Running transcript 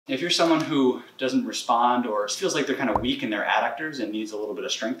If you're someone who doesn't respond or feels like they're kind of weak in their adductors and needs a little bit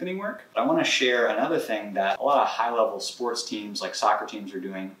of strengthening work, I want to share another thing that a lot of high-level sports teams like soccer teams are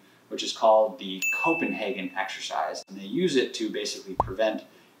doing, which is called the Copenhagen Exercise. And they use it to basically prevent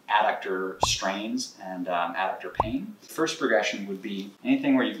adductor strains and adductor pain. The first progression would be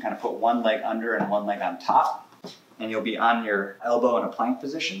anything where you kind of put one leg under and one leg on top, and you'll be on your elbow in a plank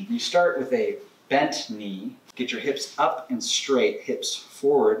position. You start with a bent knee, get your hips up and straight, hips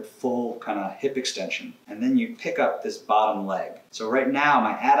forward, full kind of hip extension. And then you pick up this bottom leg. So right now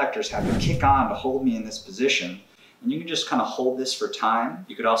my adductors have to kick on to hold me in this position. And you can just kind of hold this for time.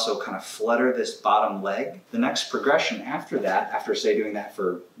 You could also kind of flutter this bottom leg. The next progression after that, after say doing that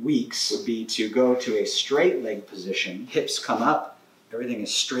for weeks, would be to go to a straight leg position. Hips come up, everything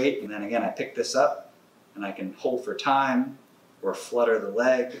is straight. And then again, I pick this up and I can hold for time or flutter the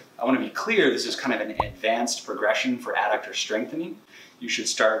leg. I want to be clear, this is kind of an advanced progression for adductor strengthening. You should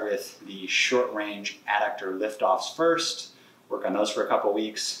start with the short range adductor liftoffs first, work on those for a couple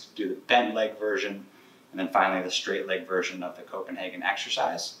weeks, do the bent leg version, and then finally the straight leg version of the Copenhagen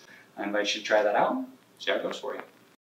exercise. I invite you to try that out, see how it goes for you.